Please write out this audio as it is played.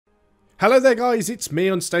Hello there guys, it's me,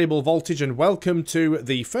 Unstable Voltage, and welcome to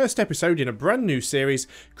the first episode in a brand new series,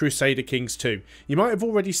 Crusader Kings 2. You might have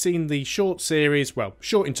already seen the short series, well,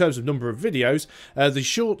 short in terms of number of videos, the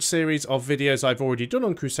short series of videos I've already done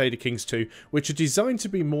on Crusader Kings 2, which are designed to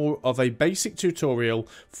be more of a basic tutorial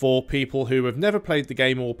for people who have never played the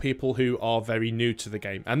game or people who are very new to the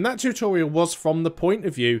game. And that tutorial was from the point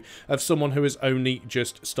of view of someone who has only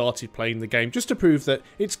just started playing the game, just to prove that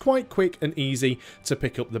it's quite quick and easy to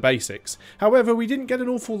pick up the basics. However, we didn't get an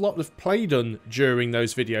awful lot of play done during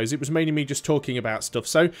those videos. It was mainly me just talking about stuff.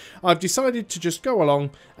 So I've decided to just go along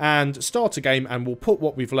and start a game, and we'll put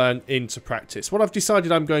what we've learned into practice. What I've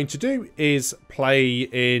decided I'm going to do is play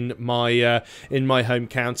in my home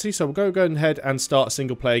county. So we'll go ahead and start a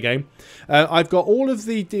single player game. I've got all of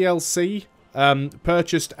the DLC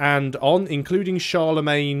purchased and on, including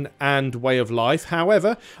Charlemagne and Way of Life.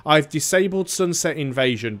 However, I've disabled Sunset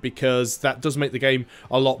Invasion because that does make the game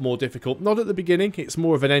a lot more difficult. Not at the beginning, it's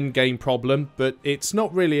more of an end game problem, but it's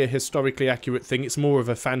not really a historically accurate thing. It's more of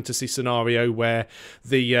a fantasy scenario where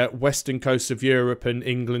the western coast of Europe and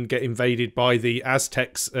England get invaded by the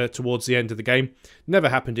Aztecs towards the end of the game. Never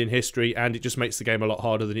happened in history, and it just makes the game a lot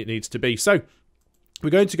harder than it needs to be. So we're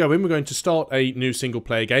going to go in, we're going to start a new single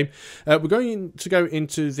player game. We're going to go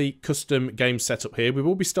into the custom game setup here. We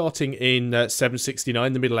will be starting in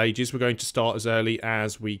 769, the Middle Ages. We're going to start as early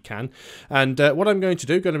as we can. And what I'm going to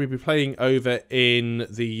do, going to be playing over in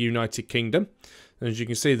the United Kingdom. As you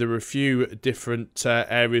can see, there are a few different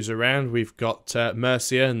areas around. We've got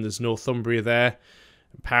Mercia, and there's Northumbria there,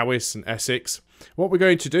 Powys and Essex. What we're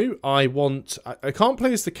going to do, I can't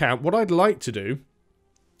play as the Count. What I'd like to do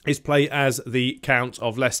is play as the Count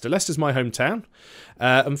of Leicester. Leicester's my hometown.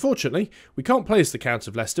 Unfortunately, we can't play as the Count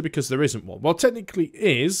of Leicester because there isn't one. Well, technically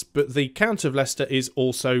is, but the Count of Leicester is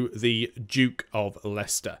also the Duke of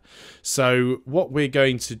Leicester. So what we're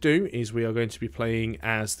going to do is we are going to be playing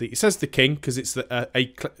as the... It says the King because it's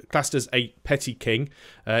classed as a petty king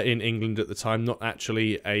in England at the time, not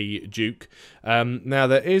actually a Duke. Now,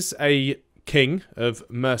 there is a King of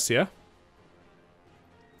Mercia.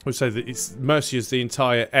 We'll say that Mercia is the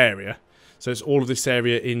entire area, so it's all of this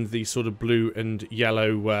area in the sort of blue and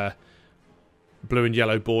yellow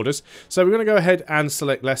borders. So we're going to go ahead and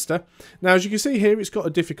select Leicester. Now, as you can see here, it's got a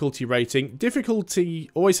difficulty rating. Difficulty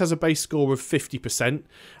always has a base score of 50%,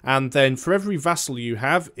 and then for every vassal you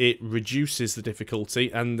have, it reduces the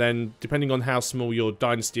difficulty, and then depending on how small your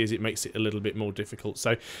dynasty is, it makes it a little bit more difficult.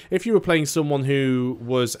 So if you were playing someone who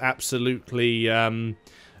was absolutely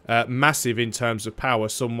massive in terms of power,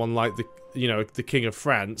 someone like the King of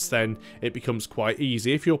France, then it becomes quite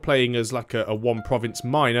easy. If you're playing as like a one province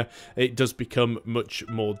minor, it does become much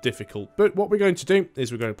more difficult. But what we're going to do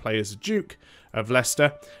is we're going to play as a Duke of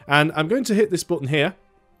Leicester, and I'm going to hit this button here,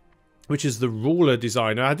 which is the ruler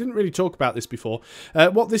designer. I didn't really talk about this before.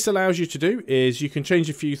 What this allows you to do is you can change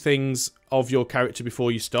a few things of your character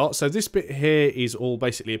before you start. So this bit here is all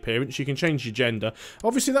basically appearance. You can change your gender.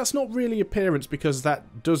 Obviously, that's not really appearance because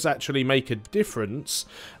that does actually make a difference.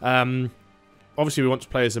 Obviously, we want to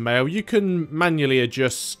play as a male. You can manually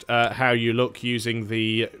adjust how you look using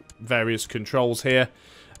the various controls here.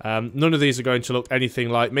 None of these are going to look anything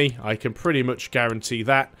like me. I can pretty much guarantee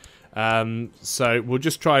that. So we'll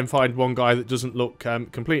just try and find one guy that doesn't look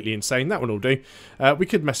completely insane. That one will do. We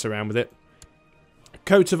could mess around with it.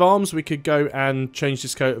 Coat of arms, we could go and change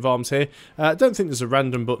this coat of arms here. I don't think there's a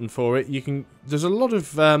random button for it. You can. There's a lot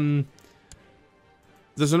of there's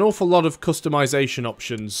an awful lot of customization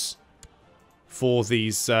options for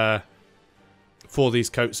these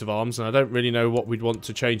coats of arms, and I don't really know what we'd want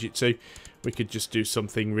to change it to. We could just do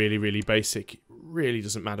something really, really basic. It really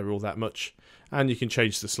doesn't matter all that much. And you can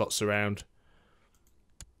change the slots around.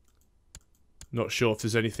 Not sure if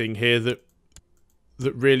there's anything here that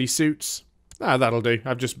really suits. Ah, that'll do.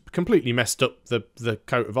 I've just completely messed up the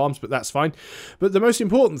coat of arms, but that's fine. But the most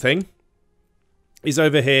important thing is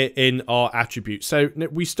over here in our attributes. So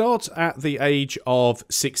we start at the age of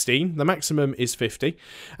 16. The maximum is 50.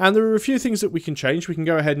 And there are a few things that we can change. We can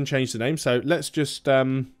go ahead and change the name. So let's just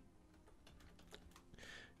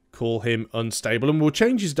call him Unstable, and we'll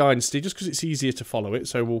change his dynasty just because it's easier to follow it.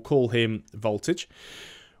 So we'll call him Voltage.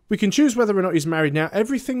 We can choose whether or not he's married. Now,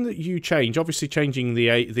 everything that you change, obviously changing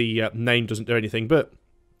the name doesn't do anything, but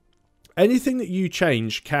anything that you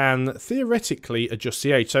change can theoretically adjust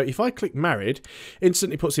the age. So if I click married,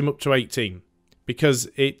 instantly puts him up to 18. because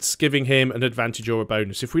it's giving him an advantage or a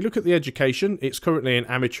bonus. If we look at the education, it's currently an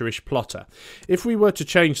amateurish plotter. If we were to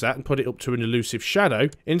change that and put it up to an elusive shadow,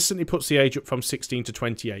 instantly puts the age up from 16 to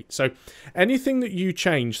 28. So anything that you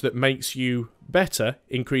change that makes you better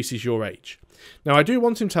increases your age. Now, I do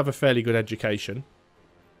want him to have a fairly good education.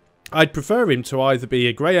 I'd prefer him to either be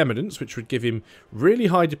a Grey Eminence, which would give him really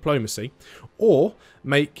high diplomacy, or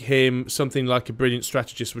make him something like a Brilliant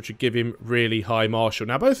Strategist, which would give him really high martial.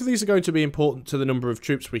 Now, both of these are going to be important to the number of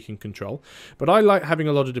troops we can control, but I like having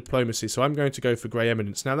a lot of diplomacy, so I'm going to go for Grey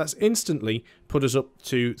Eminence. Now, that's instantly put us up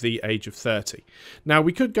to the age of 30. Now,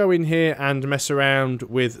 we could go in here and mess around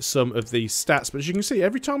with some of these stats, but as you can see,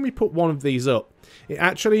 every time we put one of these up, it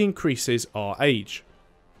actually increases our age.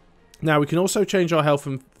 Now, we can also change our health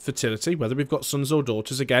and fertility, whether we've got sons or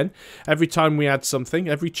daughters. Again, every time we add something,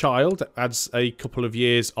 every child adds a couple of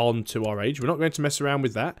years on to our age. We're not going to mess around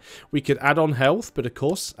with that. We could add on health, but of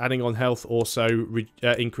course, adding on health also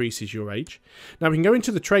increases your age. Now, we can go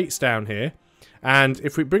into the traits down here. And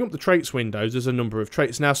if we bring up the traits window, there's a number of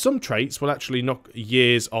traits. Now, some traits will actually knock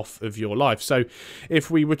years off of your life. So, if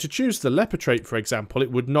we were to choose the leper trait, for example,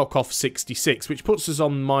 it would knock off 66, which puts us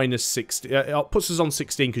on minus 60. Puts us on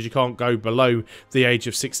 16 because you can't go below the age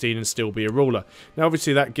of 16 and still be a ruler. Now,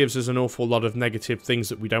 obviously, that gives us an awful lot of negative things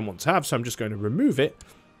that we don't want to have. So, I'm just going to remove it.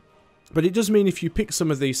 But it does mean if you pick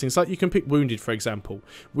some of these things, like you can pick Wounded, for example.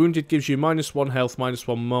 Wounded gives you -1 health,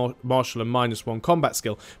 -1 martial, and -1 combat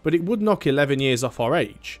skill. But it would knock 11 years off our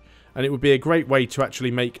age. And it would be a great way to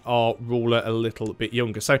actually make our ruler a little bit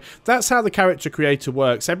younger. So that's how the character creator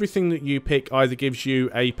works. Everything that you pick either gives you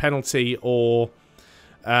a penalty or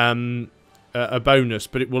a bonus,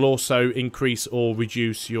 but it will also increase or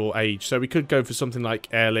reduce your age. So we could go for something like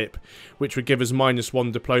Eire, which would give us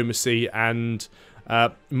 -1 diplomacy and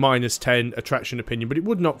 -10 attraction opinion, but it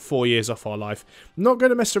would knock 4 years off our life. I'm not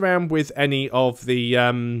going to mess around with any of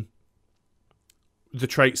the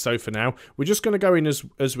traits though for now. We're just going to go in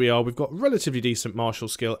as we are. We've got relatively decent martial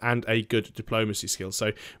skill and a good diplomacy skill.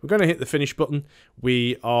 So we're going to hit the finish button.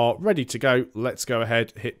 We are ready to go. Let's go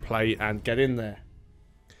ahead, hit play and get in there.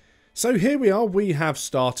 So here we are, we have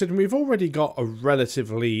started, and we've already got a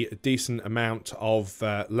relatively decent amount of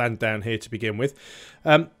land down here to begin with.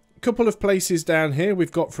 Couple of places down here.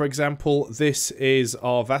 We've got, for example, this is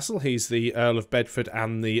our vassal. He's the Earl of Bedford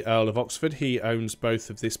and the Earl of Oxford. He owns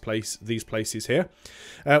both of these places here.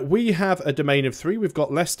 We have a domain of 3. We've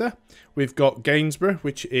got Leicester, we've got Gainsborough,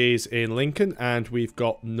 which is in Lincoln, and we've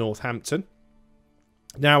got Northampton.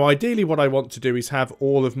 Now, ideally, what I want to do is have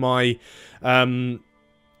all of my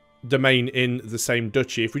domain in the same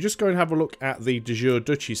duchy. If we just go and have a look at the de jure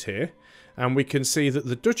duchies here, and we can see that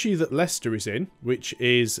the duchy that Leicester is in, which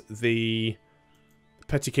is the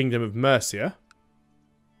petty kingdom of Mercia,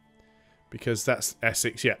 because that's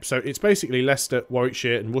Essex, yep. So it's basically Leicester,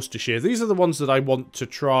 Warwickshire and Worcestershire. These are the ones that I want to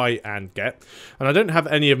try and get. And I don't have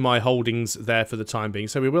any of my holdings there for the time being,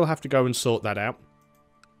 so we will have to go and sort that out.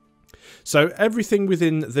 So everything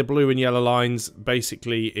within the blue and yellow lines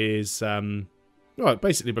basically is... well, it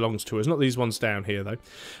basically belongs to us, not these ones down here,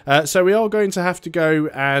 though. So we are going to have to go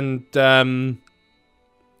and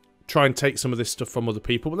try and take some of this stuff from other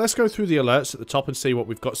people. But let's go through the alerts at the top and see what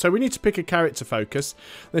we've got. So we need to pick a character focus.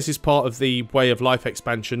 This is part of the Way of Life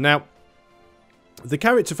expansion. Now, the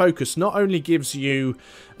character focus not only gives you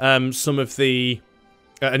some of the...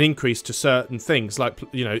 an increase to certain things, like,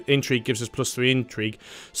 you know, intrigue gives us +3 intrigue,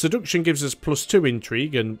 seduction gives us +2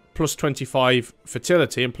 intrigue, and +25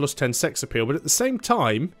 fertility, and +10 sex appeal. But at the same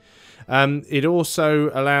time, it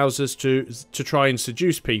also allows us to try and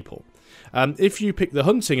seduce people. If you pick the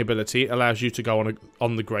hunting ability, it allows you to go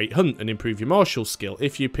on the great hunt and improve your martial skill.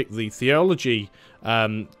 If you pick the theology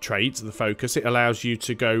trait, the focus, it allows you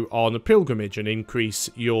to go on a pilgrimage and increase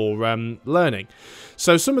your learning.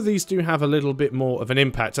 So some of these do have a little bit more of an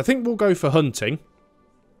impact. I think we'll go for hunting.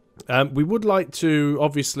 We would like to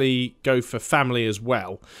obviously go for family as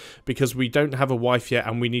well, because we don't have a wife yet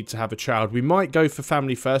and we need to have a child. We might go for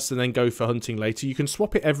family first and then go for hunting later. You can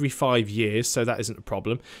swap it every 5 years, so that isn't a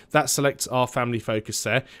problem. That selects our family focus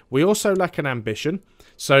there. We also lack an ambition.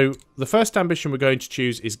 So the first ambition we're going to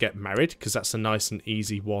choose is get married, because that's a nice and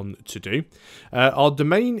easy one to do. Our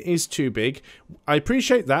domain is too big. I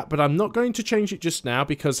appreciate that, but I'm not going to change it just now,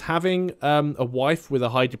 because having a wife with a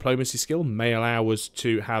high diplomacy skill may allow us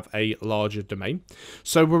to have a larger domain.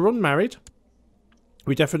 So we're unmarried.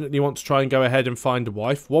 We definitely want to try and go ahead and find a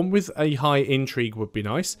wife. One with a high intrigue would be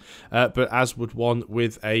nice, but as would one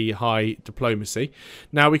with a high diplomacy.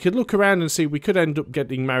 Now, we could look around and see we could end up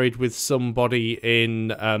getting married with somebody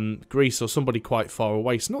in Greece or somebody quite far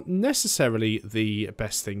away. It's not necessarily the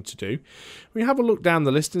best thing to do. We have a look down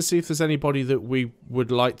the list and see if there's anybody that we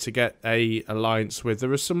would like to get a alliance with.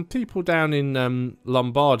 There are some people down in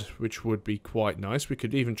Lombard, which would be quite nice. We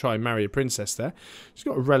could even try and marry a princess there. She's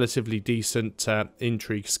got a relatively decent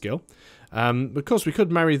intrigue skill. Because we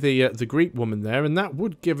could marry the Greek woman there, and that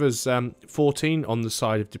would give us 14 on the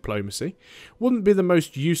side of diplomacy. Wouldn't be the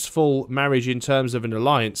most useful marriage in terms of an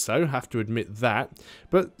alliance, though, have to admit that.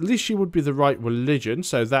 But at least she would be the right religion,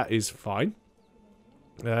 so that is fine.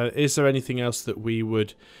 Is there anything else that we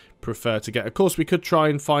would prefer to get? Of course, we could try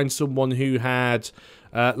and find someone who had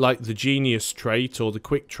like the genius trait or the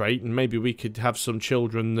quick trait, and maybe we could have some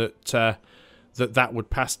children that that would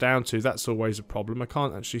pass down to. That's always a problem. I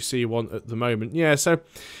can't actually see one at the moment. Yeah, so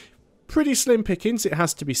pretty slim pickings, it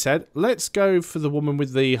has to be said. Let's go for the woman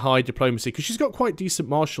with the high diplomacy, because she's got quite decent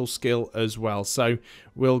martial skill as well. So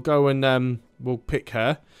we'll go and we'll pick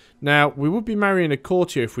her. Now, we would be marrying a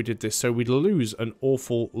courtier if we did this, so we'd lose an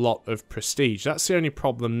awful lot of prestige. That's the only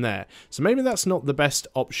problem there. So maybe that's not the best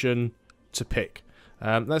option to pick.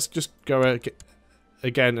 Let's just go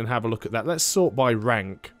again and have a look at that. Let's sort by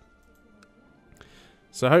rank.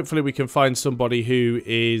 So hopefully we can find somebody who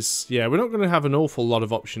is... Yeah, we're not going to have an awful lot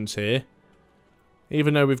of options here.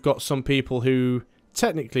 Even though we've got some people who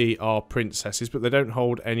technically are princesses, but they don't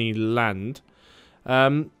hold any land.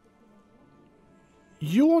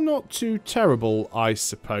 You're not too terrible, I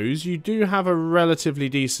suppose. You do have a relatively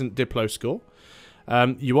decent Diplo score.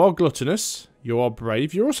 You are gluttonous. You are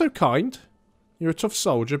brave. You're also kind. You're a tough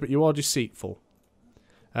soldier, but you are deceitful.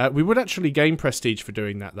 We would actually gain prestige for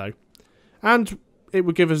doing that, though. And it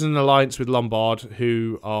would give us an alliance with Lombard,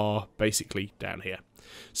 who are basically down here.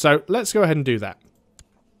 So let's go ahead and do that.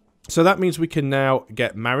 So that means we can now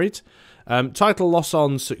get married. Title loss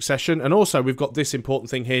on succession, and also we've got this important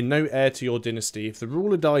thing here: no heir to your dynasty. If the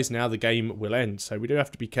ruler dies now, the game will end, so we do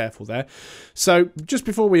have to be careful there. So just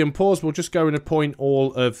before we unpause, we'll just go and appoint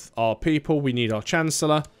all of our people. We need our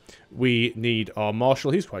chancellor, we need our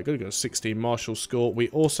marshal, he's quite good, he's got a 16 marshal score. We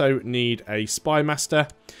also need a spy master,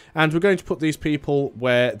 and we're going to put these people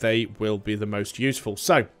where they will be the most useful.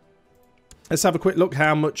 So let's have a quick look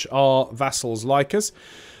how much our vassals like us.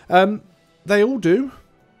 They all do.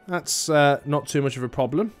 That's not too much of a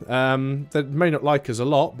problem. They may not like us a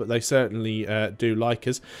lot, but they certainly do like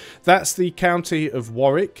us. That's the County of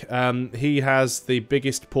Warwick. He has the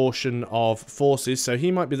biggest portion of forces, so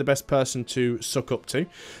he might be the best person to suck up to.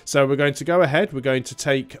 So we're going to go ahead. We're going to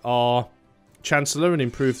take our Chancellor and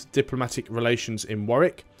improve diplomatic relations in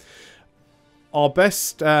Warwick. Our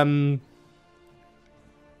best...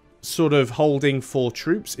 sort of holding for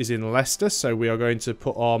troops is in Leicester, so we are going to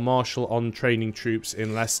put our marshal on training troops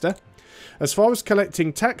in Leicester. As far as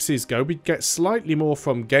collecting taxes go, we get slightly more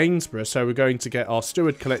from Gainsborough, so we're going to get our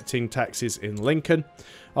steward collecting taxes in Lincoln.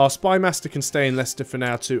 Our spy master can stay in Leicester for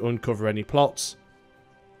now to uncover any plots.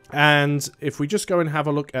 And if we just go and have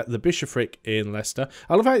a look at the bishopric in Leicester,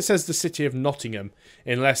 I love how it says the city of Nottingham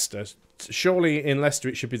in Leicester. Surely in Leicester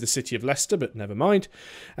it should be the city of Leicester, but never mind.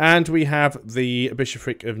 And we have the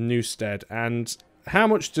bishopric of Newstead. And how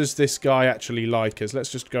much does this guy actually like us?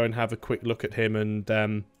 Let's just go and have a quick look at him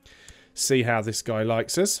and see how this guy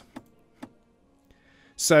likes us.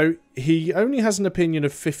 So he only has an opinion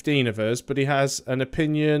of 15 of us, but he has an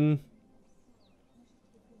opinion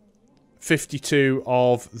 52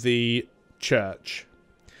 of the church.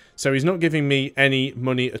 So he's not giving me any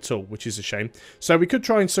money at all, which is a shame. So we could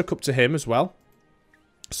try and suck up to him as well.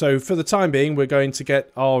 So for the time being, we're going to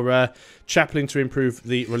get our chaplain to improve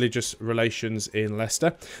the religious relations in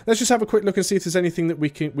Leicester. Let's just have a quick look and see if there's anything that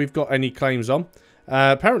we've got any claims on.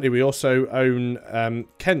 Apparently we also own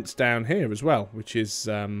Kent down here as well, which is...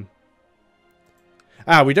 we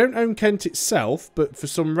don't own Kent itself, but for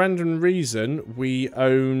some random reason we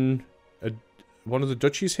own one of the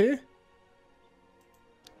duchies here.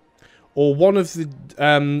 Or one of the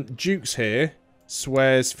dukes here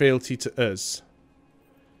swears fealty to us.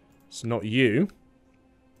 It's not you.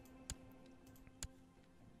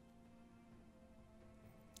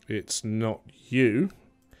 It's not you.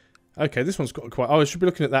 Okay, this one's got quite... Oh, I should be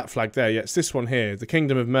looking at that flag there. Yeah, it's this one here. The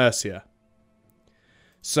Kingdom of Mercia.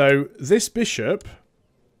 So, this bishop...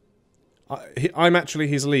 I'm actually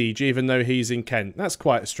his liege, even though he's in Kent. That's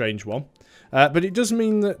quite a strange one. But it does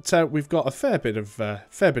mean that we've got a fair bit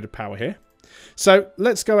of power here. So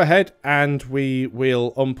let's go ahead and we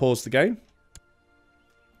will unpause the game.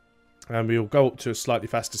 And we'll go up to a slightly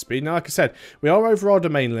faster speed. Now, like I said, we are over our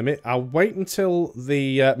domain limit. I'll wait until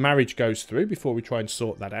the marriage goes through before we try and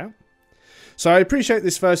sort that out. So I appreciate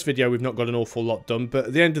this first video, we've not got an awful lot done, but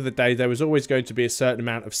at the end of the day, there was always going to be a certain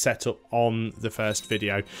amount of setup on the first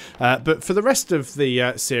video. But for the rest of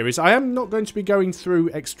the series, I am not going to be going through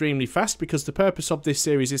extremely fast, because the purpose of this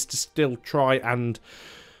series is to still try and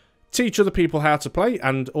teach other people how to play,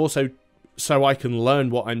 and also so I can learn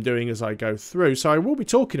what I'm doing as I go through. So I will be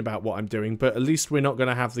talking about what I'm doing, but at least we're not going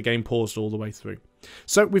to have the game paused all the way through.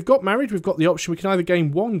 So we've got married, we've got the option, we can either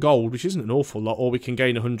gain 1 gold, which isn't an awful lot, or we can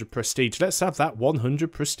gain 100 prestige. Let's have that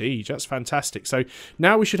 100 prestige, that's fantastic. So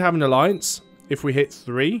now we should have an alliance. If we hit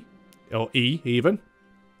 3, or E even,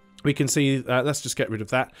 we can see, let's just get rid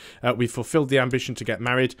of that. We've fulfilled the ambition to get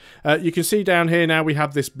married. You can see down here now we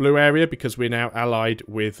have this blue area because we're now allied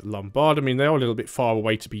with Lombard. I mean, they're a little bit far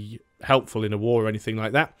away to be helpful in a war or anything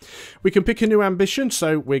like that. We can pick a new ambition,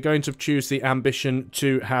 so we're going to choose the ambition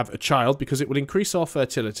to have a child because it will increase our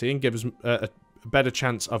fertility and give us a better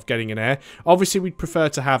chance of getting an heir. Obviously, we'd prefer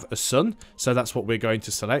to have a son, so that's what we're going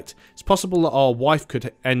to select. It's possible that our wife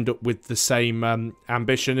could end up with the same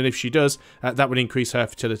ambition, and if she does, that would increase her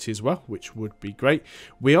fertility as well, which would be great.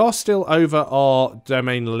 We are still over our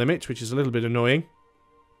domain limit, which is a little bit annoying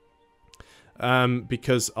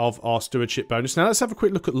because of our stewardship bonus. Now, let's have a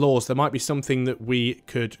quick look at laws. There might be something that we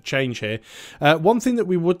could change here. One thing that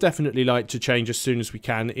we would definitely like to change as soon as we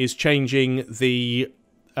can is changing the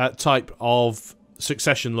type of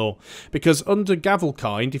succession law, because under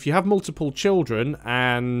Gavelkind, if you have multiple children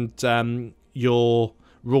and your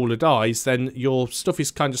ruler dies, then your stuff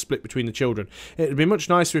is kind of split between the children. It would be much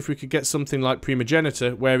nicer if we could get something like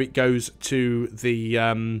primogeniture, where it goes to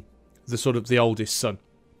the sort of the oldest son.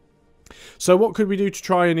 So what could we do to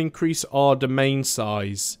try and increase our domain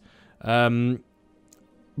size?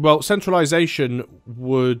 Well, centralization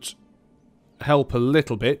would help a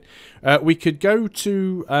little bit. We could go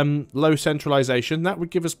to low centralization. That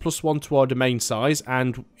would give us +1 to our domain size,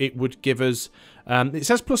 and it would give us it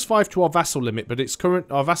says +5 to our vassal limit, but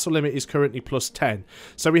our vassal limit is currently +10.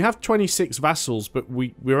 So we have 26 vassals, but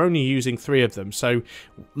we're only using 3 of them. So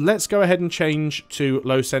let's go ahead and change to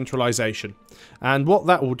low centralization. And what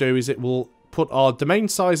that will do is it will put our domain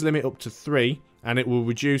size limit up to 3, and it will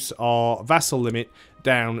reduce our vassal limit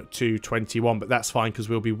down to 21, but that's fine because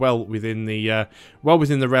we'll be well within the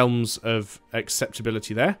realms of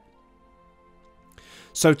acceptability there.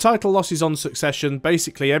 So title losses on succession.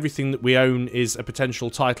 Basically, everything that we own is a potential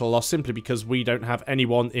title loss simply because we don't have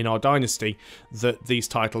anyone in our dynasty that these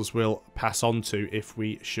titles will pass on to if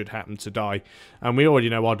we should happen to die. And we already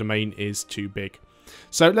know our domain is too big.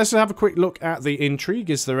 So let's have a quick look at the intrigue.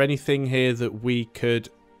 Is there anything here that we could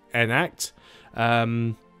enact?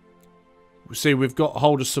 See, we've got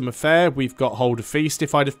hold of summer fair, we've got hold of feast.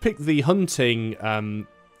 If I'd have picked the hunting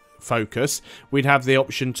focus, we'd have the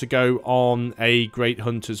option to go on a great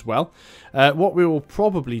hunt as well. What we will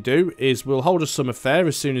probably do is we'll hold a summer fair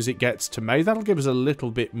as soon as it gets to May. That'll give us a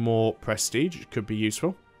little bit more prestige. It could be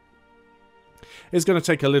useful. It's going to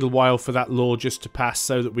take a little while for that law just to pass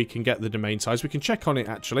so that we can get the domain size. We can check on it,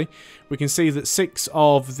 actually. We can see that 6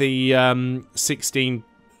 of the 16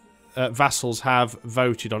 vassals have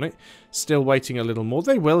voted on it. Still waiting a little more.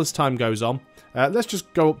 They will as time goes on. Let's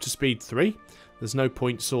just go up to speed 3. There's no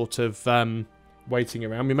point sort of waiting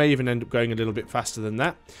around. We may even end up going a little bit faster than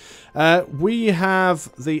that. We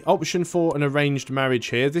have the option for an arranged marriage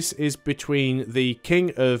here. This is between the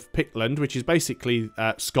King of Pictland, which is basically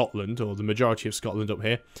Scotland, or the majority of Scotland up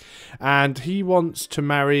here. And he wants to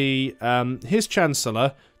marry his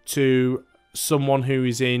Chancellor to someone who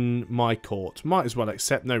is in my court. Might as well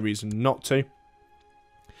accept, no reason not to.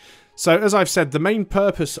 So, as I've said, the main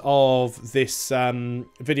purpose of this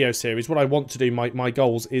video series, what I want to do, my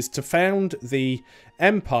goals, is to found the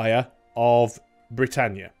Empire of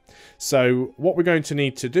Britannia. So, what we're going to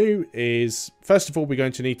need to do is, first of all, we're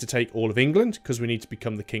going to need to take all of England, because we need to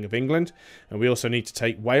become the King of England. And we also need to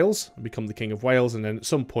take Wales, and become the King of Wales, and then at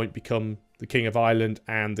some point become the King of Ireland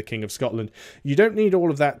and the King of Scotland. You don't need all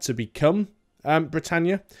of that to become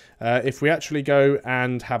Britannia. If we actually go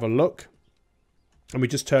and have a look, and we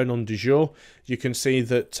just turn on de jure, you can see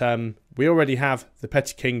that we already have the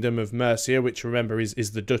petty kingdom of Mercia, which, remember,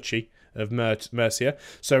 is the duchy of Mercia.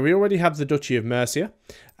 So we already have the duchy of Mercia,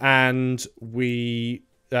 and the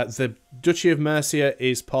Duchy of Mercia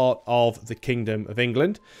is part of the Kingdom of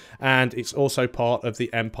England, and it's also part of the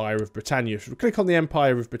Empire of Britannia. If we click on the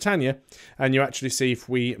Empire of Britannia, and you actually see, if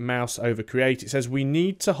we mouse over create, it says we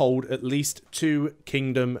need to hold at least 2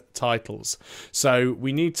 kingdom titles. So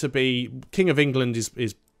we need to be, King of England is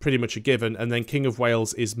pretty much a given, and then King of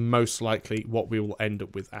Wales is most likely what we will end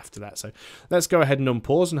up with after that. So let's go ahead and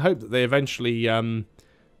unpause and hope that they eventually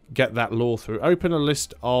get that law through. Open a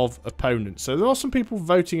list of opponents. So there are some people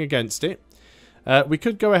voting against it. We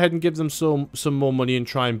could go ahead and give them some more money and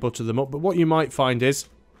try and butter them up, but what you might find is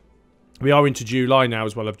We are into July now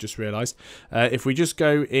as well, I've just realised. If we just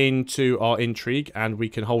go into our intrigue and we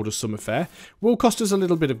can hold a summer fair, will cost us a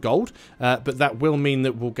little bit of gold, but that will mean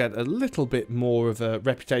that we'll get a little bit more of a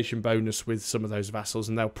reputation bonus with some of those vassals,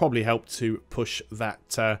 and they'll probably help to push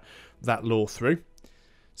that that law through.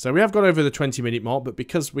 So we have got over the 20-minute mark, but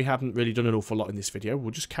because we haven't really done an awful lot in this video, we'll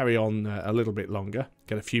just carry on a little bit longer,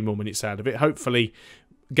 get a few more minutes out of it, hopefully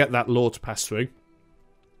get that law to pass through.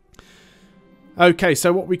 Okay,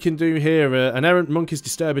 so what we can do here, an errant monk is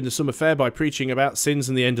disturbing the summer fair by preaching about sins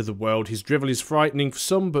and the end of the world. His drivel is frightening for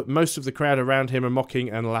some, but most of the crowd around him are mocking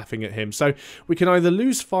and laughing at him. So we can either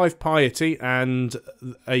lose 5 piety and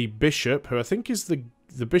a bishop, who I think is the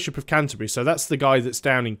Bishop of Canterbury, so that's the guy that's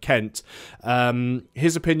down in Kent.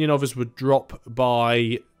 His opinion of us would drop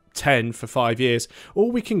by 10 for 5 years,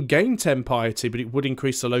 or we can gain 10 piety, but it would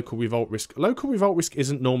increase the local revolt risk. Local revolt risk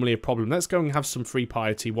isn't normally a problem. Let's go and have some free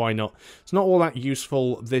piety, why not? It's not all that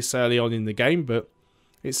useful this early on in the game, but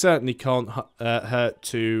it certainly can't hurt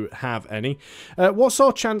to have any. What's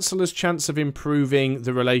our Chancellor's chance of improving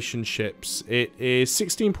the relationships? It is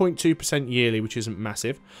 16.2% yearly, which isn't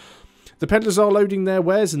massive. The peddlers are loading their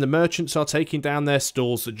wares and the merchants are taking down their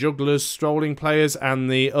stalls. The jugglers, strolling players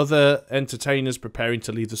and the other entertainers preparing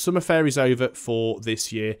to leave. The summer fair is over for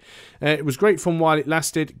this year. It was great fun while it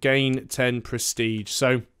lasted. Gain 10 prestige.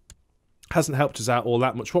 So, hasn't helped us out all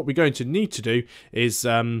that much. What we're going to need to do is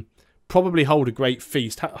probably hold a great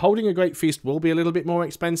feast. Holding a great feast will be a little bit more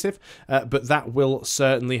expensive, but that will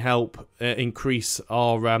certainly help increase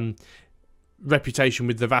our reputation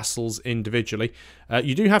with the vassals individually.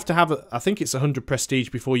 You do have to have, I think it's 100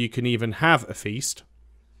 prestige before you can even have a feast.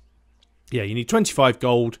 Yeah, you need 25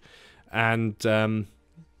 gold, and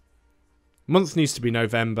month needs to be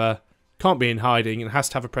November, can't be in hiding, and has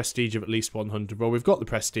to have a prestige of at least 100. Well, we've got the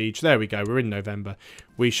prestige, there we go, we're in November.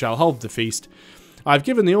 We shall hold the feast. I've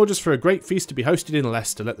given the orders for a great feast to be hosted in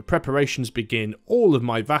Leicester. Let the preparations begin. All of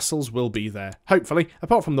my vassals will be there. Hopefully,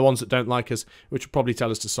 apart from the ones that don't like us, which will probably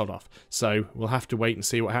tell us to sod off. So, we'll have to wait and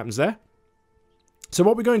see what happens there. So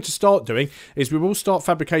what we're going to start doing is we will start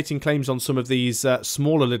fabricating claims on some of these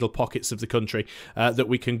smaller little pockets of the country that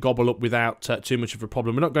we can gobble up without too much of a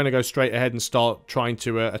problem. We're not going to go straight ahead and start trying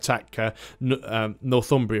to attack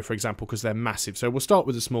Northumbria, for example, because they're massive. So we'll start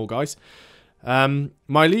with the small guys.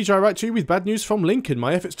 My liege, I write to you with bad news from Lincoln.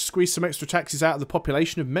 My efforts to squeeze some extra taxes out of the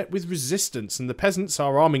population have met with resistance, and the peasants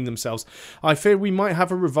are arming themselves. I fear we might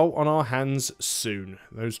have a revolt on our hands soon.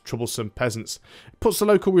 Those troublesome peasants. It puts the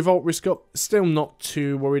local revolt risk up. Still not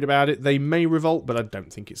too worried about it. They may revolt, but I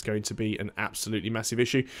don't think it's going to be an absolutely massive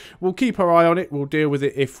issue. We'll keep our eye on it. We'll deal with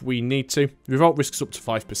it if we need to. Revolt risk's up to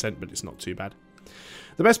 5%, but it's not too bad.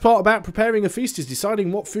 The best part about preparing a feast is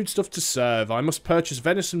deciding what foodstuff to serve. I must purchase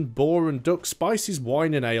venison, boar and duck, spices,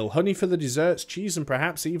 wine and ale, honey for the desserts, cheese and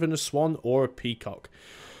perhaps even a swan or a peacock.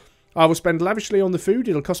 I will spend lavishly on the food.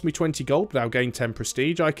 It'll cost me 20 gold, but I'll gain 10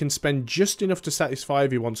 prestige. I can spend just enough to satisfy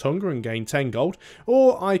everyone's hunger and gain 10 gold,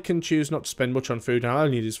 or I can choose not to spend much on food and I'll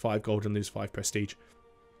only lose 5 gold and lose 5 prestige.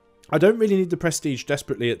 I don't really need the prestige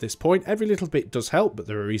desperately at this point. Every little bit does help, but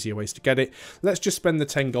there are easier ways to get it. Let's just spend the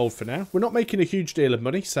 10 gold for now. We're not making a huge deal of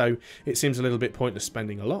money, so it seems a little bit pointless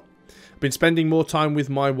spending a lot. I've been spending more time with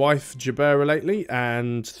my wife, Jabera, lately,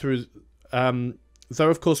 and through... though,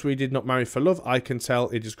 of course, we did not marry for love, I can tell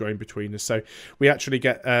it is growing between us. So we actually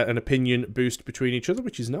get an opinion boost between each other,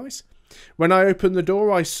 which is nice. When I opened the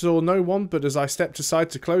door, I saw no one, but as I stepped aside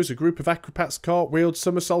to close, a group of acrobats cartwheeled,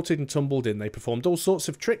 somersaulted and tumbled in. They performed all sorts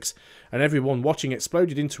of tricks, and everyone watching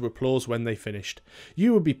exploded into applause when they finished.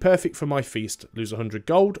 You would be perfect for my feast. Lose 100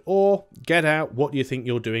 gold, or get out, what do you think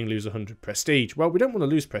you're doing, lose 100 prestige. Well, we don't want to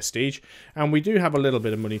lose prestige, and we do have a little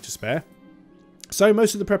bit of money to spare. So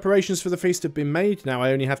most of the preparations for the feast have been made. Now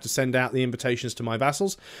I only have to send out the invitations to my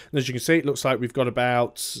vassals. And as you can see, it looks like we've got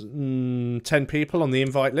about 10 people on the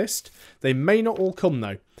invite list. They may not all come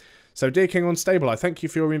though. So dear King Unstable, I thank you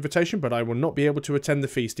for your invitation, but I will not be able to attend the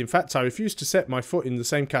feast. In fact, I refuse to set my foot in the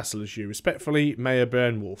same castle as you. Respectfully, Mayor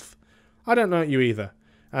Bernwolf. I don't know you either.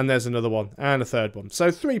 And there's another one. And a third one.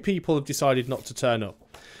 So 3 people have decided not to turn up.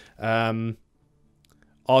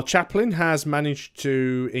 Our chaplain has managed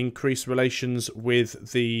to increase relations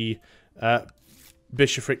with the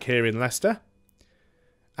bishopric here in Leicester.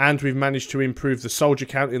 And we've managed to improve the soldier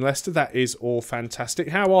count in Leicester. That is all fantastic.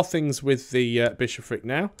 How are things with the bishopric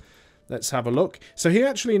now? Let's have a look. So he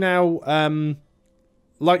actually now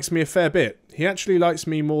likes me a fair bit. He actually likes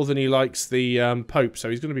me more than he likes the Pope. So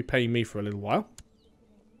he's going to be paying me for a little while.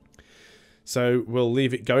 So we'll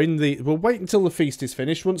leave it going. We'll wait until the feast is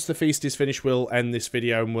finished. Once the feast is finished, we'll end this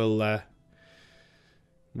video and we'll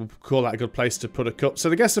We'll call that a good place to put a cut. So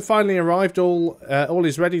the guests have finally arrived. All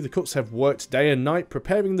is ready. The cooks have worked day and night,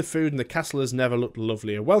 preparing the food, and the castle has never looked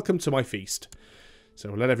lovelier. Welcome to my feast. So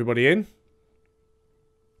we'll let everybody in.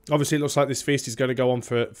 Obviously, it looks like this feast is going to go on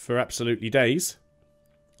for absolutely days.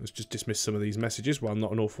 Let's just dismiss some of these messages while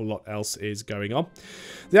not an awful lot else is going on.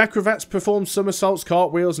 The acrobats performed somersaults,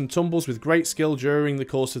 cartwheels and tumbles with great skill during the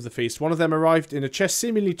course of the feast. One of them arrived in a chest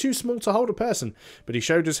seemingly too small to hold a person, but he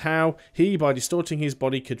showed us how he, by distorting his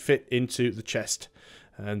body, could fit into the chest.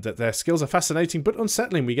 And that their skills are fascinating but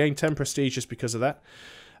unsettling. We gained 10 prestige just because of that.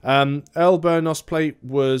 Earl Burnos' plate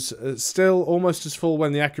was still almost as full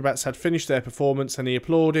when the acrobats had finished their performance, and he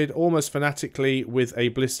applauded almost fanatically with a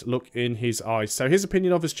blissed look in his eyes. So his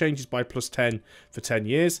opinion of us changes by plus 10 for 10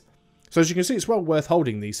 years. So as you can see, it's well worth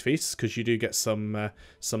holding these feasts because you do get some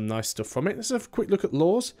nice stuff from it. Let's have a quick look at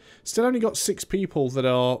laws. Still only got 6 people that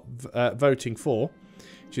are voting for,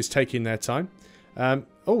 which is taking their time. Again,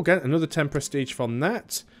 another 10 prestige from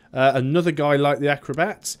that. Another guy like the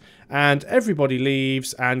acrobats, and everybody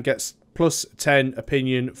leaves and gets plus 10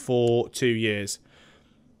 opinion for 2 years.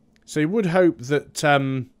 So you would hope that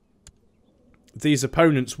these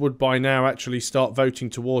opponents would by now actually start voting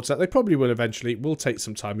towards that. They probably will eventually. It will take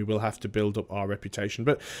some time. We will have to build up our reputation.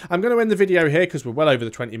 But I'm going to end the video here because we're well over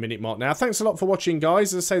the 20-minute mark now. Thanks a lot for watching,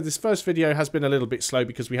 guys. As I say, this first video has been a little bit slow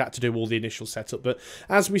because we had to do all the initial setup. But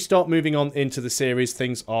as we start moving on into the series,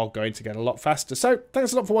 things are going to get a lot faster. So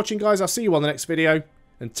thanks a lot for watching, guys. I'll see you on the next video.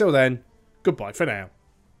 Until then, goodbye for now.